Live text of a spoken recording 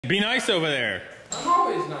Be nice over there. I'm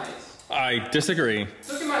always nice. I disagree.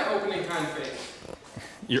 Look at my opening kind face.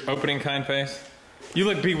 Your opening kind face? You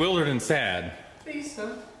look bewildered and sad.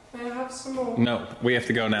 Lisa, may I have some more? No, we have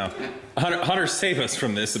to go now. Hunter, save us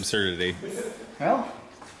from this absurdity. Well,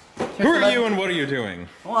 who are you and what are you doing?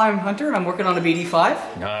 Well, I'm Hunter and I'm working on a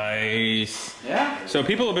BD5. Nice. Yeah. So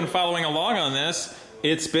people have been following along on this.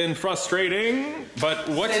 It's been frustrating, but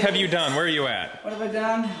what have you done? Where are you at? What have I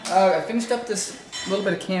done? I finished up this little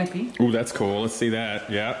bit of canopy. Ooh, that's cool. Let's see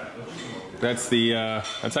that. Yeah. That's the,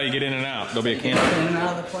 that's how you get in and out. There'll be a canopy. In and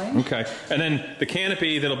out of the plane. Okay. And then the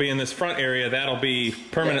canopy that'll be in this front area, that'll be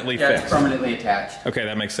permanently yeah, fixed. It's permanently attached. Okay,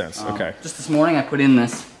 that makes sense. Okay. Just this morning I put in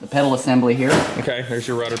the pedal assembly here. Okay, there's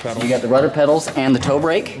your rudder pedal. You got the rudder pedals and the toe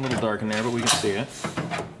brake. A little dark in there, but we can see it.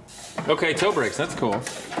 Okay, toe brakes, that's cool.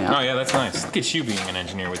 Yeah. Oh yeah, that's nice. Look at you being an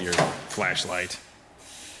engineer with your flashlight.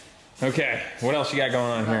 Okay, what else you got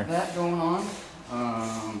going on here? That going on.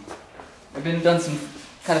 I've done some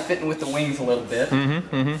kind of fitting with the wings a little bit.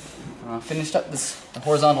 Finished up this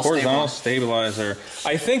horizontal stabilizer.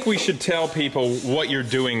 I think we should tell people what you're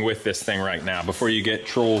doing with this thing right now before you get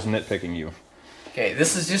trolls nitpicking you. Okay,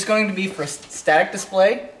 this is just going to be for a static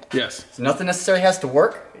display. Yes. So nothing necessarily has to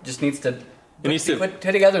work. It just needs to put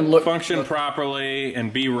together and function properly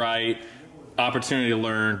and be right. Opportunity to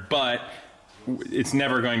learn, but it's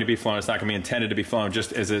never going to be flown. It's not going to be intended to be flown,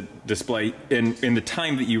 just as a display in the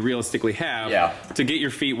time that you realistically have to get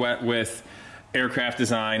your feet wet with aircraft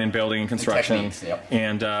design and building and construction.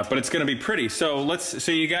 And but it's going to be pretty. So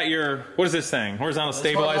so you got your, what is this thing? Horizontal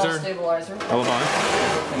stabilizer? Stabilizer. Hold on.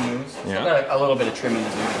 Yeah. Got a little bit of trimming to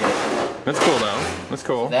do to get it. That's cool though. That's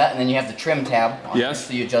cool. That, and then you have the trim tab on yes. it,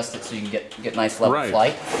 so you adjust it so you can get nice level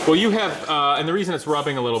flight. Well, you have, and the reason it's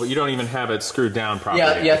rubbing a little bit, you don't even have it screwed down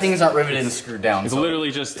properly. Yeah, things aren't riveted and screwed down. It's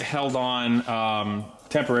literally just held on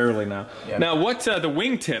temporarily now. Yeah. Now, what the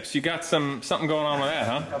wing tips? You got something going on with that,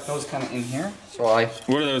 huh? Got those kind of in here. So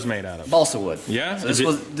what are those made out of? Balsa wood. Yeah.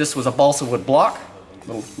 So this was a balsa wood block,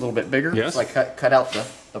 a little bit bigger. Yes. So I cut out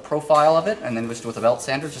the profile of it, and then just with a belt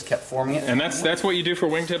sander, just kept forming it. And that's what you do for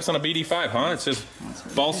wingtips on a BD5, huh? It's just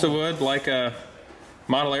balsa wood like a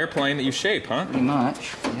model airplane that you shape, huh? Pretty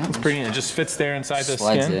much. Yeah. It's pretty. It just fits there inside the skin.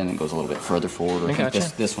 Slides in and goes a little bit further forward. I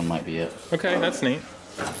think this one might be it. Okay, that's neat.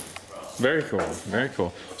 Very cool. Very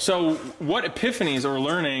cool. So, what epiphanies or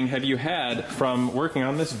learning have you had from working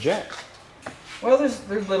on this jet? Well,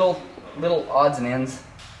 there's little odds and ends.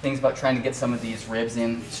 Things about trying to get some of these ribs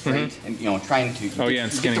in straight, and trying to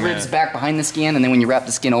and get the ribs back behind the skin, and then when you wrap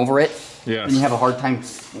the skin over it, then you have a hard time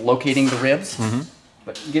locating the ribs.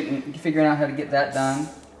 But figuring out how to get that done.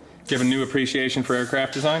 Do you have a new appreciation for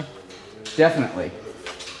aircraft design? Definitely.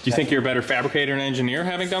 Do you think you're a better fabricator and engineer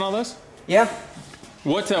having done all this? Yeah.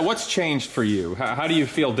 What's changed for you? How do you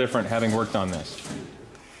feel different having worked on this?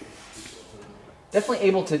 Definitely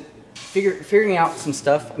able to figuring out some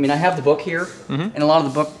stuff. I mean, I have the book here, and a lot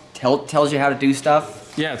of the book tells you how to do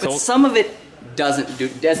stuff. Yeah, but some of it doesn't do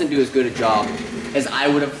as good a job as I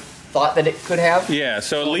would have thought that it could have. Yeah,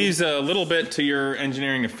 so it leaves a little bit to your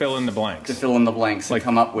engineering to fill in the blanks. To fill in the blanks, like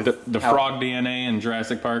come up with the frog DNA in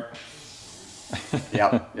Jurassic Park.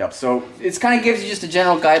 Yep. So it kind of gives you just a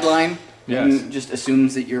general guideline. Yes. And just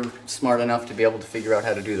assumes that you're smart enough to be able to figure out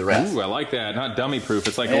how to do the rest. Ooh, I like that. Not dummy proof.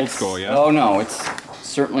 It's like old school, yeah? Oh no, it's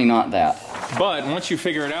certainly not that. But once you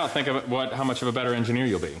figure it out, think of how much of a better engineer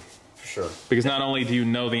you'll be. For sure. Because not only do you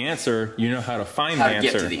know the answer, you know how to find the answer. How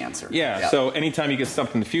to get to the answer. Yeah, so anytime you get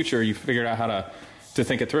stumped in the future, you figure out how to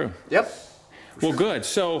think it through. Yep. Well, good.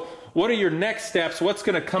 So what are your next steps? What's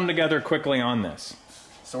going to come together quickly on this?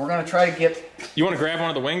 So we're going to try to get... You want to grab one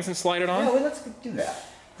of the wings and slide it on? Yeah, well, let's do that.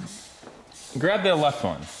 Grab the left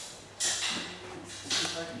one.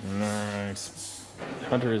 Nice.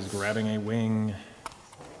 Hunter is grabbing a wing.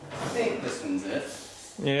 I think this one's it.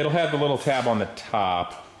 Yeah, it'll have the little tab on the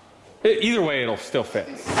top. Either way, it'll still fit.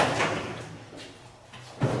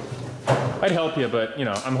 I'd help you, but,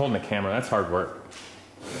 I'm holding the camera. That's hard work.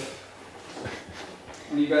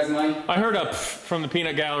 You guys mind? I heard up from the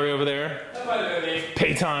peanut gallery over there.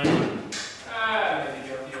 Pay time. Maybe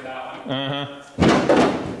guilty of that one. Uh-huh.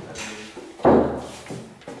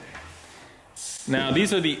 Now,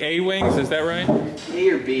 these are the A wings, is that right? A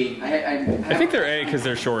or B? I think they're A because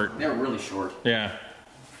they're short. They're really short. Yeah.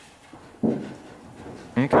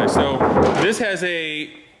 Okay, so this has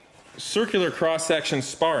a circular cross-section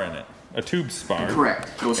spar in it, a tube spar. Correct.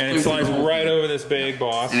 And it slides right over this big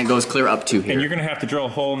boss. And it goes clear up to here. And you're going to have to drill a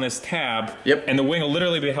hole in this tab. Yep. And the wing will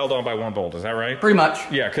literally be held on by one bolt, is that right? Pretty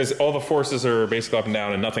much. Yeah, because all the forces are basically up and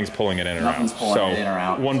down and nothing's pulling it in or out. Nothing's pulling it in or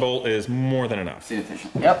out. One bolt is more than enough. It's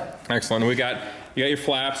inefficient. Yep. Excellent. We got You got your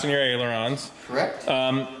flaps and your ailerons. Correct.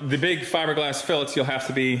 The big fiberglass fillets, you'll have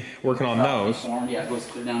to be working on those. Yeah, it goes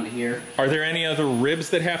down to here. Are there any other ribs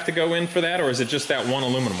that have to go in for that, or is it just that one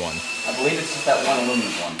aluminum one? I believe it's just that one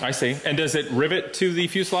aluminum one. I see. And does it rivet to the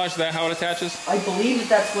fuselage? Is that how it attaches? I believe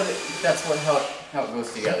that's how it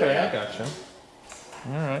goes together. Okay, I gotcha.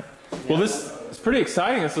 All right. Well, this is pretty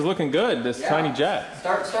exciting. This is looking good, this tiny jet.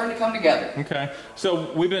 Starting to come together. Okay.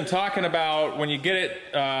 So we've been talking about when you get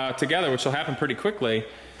it together, which will happen pretty quickly,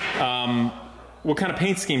 what kind of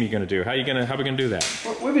paint scheme are you going to do? How are we going to do that?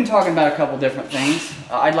 We've been talking about a couple different things.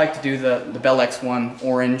 I'd like to do the Bell X1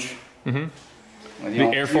 orange. Mm-hmm. With, the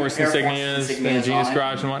Air Force insignias, the Genius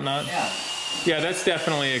Garage and whatnot? Yeah. Yeah, that's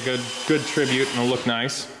definitely a good tribute and it'll look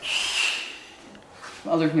nice.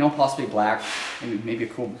 Other, possibly black, maybe a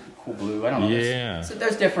cool blue. I don't know. Yeah. So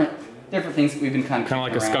there's different things that we've been kind of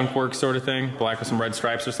like a skunk work sort of thing, black with some red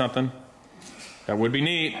stripes or something. That would be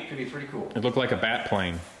neat. That could be pretty cool. It looked like a bat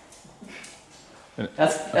plane.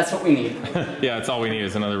 That's what we need. Yeah, that's all we need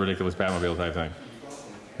is another ridiculous Batmobile type thing.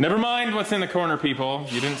 Never mind what's in the corner, people.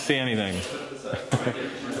 You didn't see anything.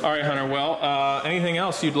 All right, Hunter. Well, anything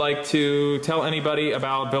else you'd like to tell anybody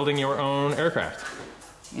about building your own aircraft?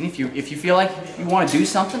 And if you feel like you want to do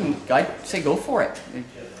something, I'd say go for it.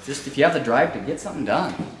 Just if you have the drive to get something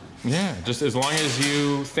done. Yeah, just as long as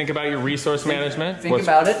you think about your resource management. Think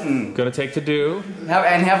about it and going to take to do.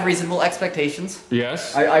 Have reasonable expectations.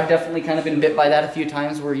 Yes. I've definitely kind of been bit by that a few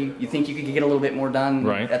times where you think you could get a little bit more done.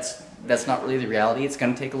 Right. That's not really the reality. It's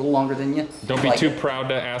going to take a little longer than you. Don't be too proud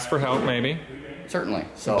to ask for help, maybe. Certainly.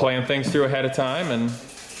 So plan things through ahead of time and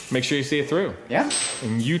make sure you see it through. Yeah.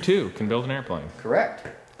 And you too can build an airplane. Correct.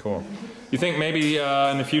 Cool. You think maybe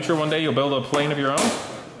in the future one day you'll build a plane of your own?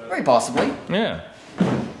 Very possibly. Yeah.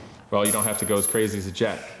 Well, you don't have to go as crazy as a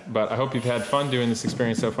jet, but I hope you've had fun doing this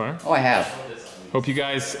experience so far. Oh, I have. Hope you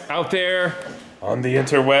guys out there on the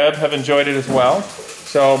interweb have enjoyed it as well.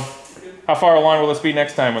 So, how far along will this be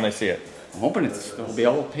next time when they see it? I'm hoping it'll be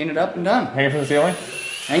all painted up and done. Hanging from the ceiling?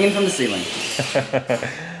 Hanging from the ceiling.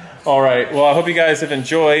 All right. Well, I hope you guys have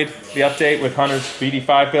enjoyed the update with Hunter's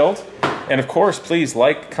BD5 build. And of course, please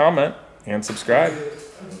like, comment, and subscribe.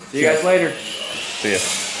 See you guys later. See ya.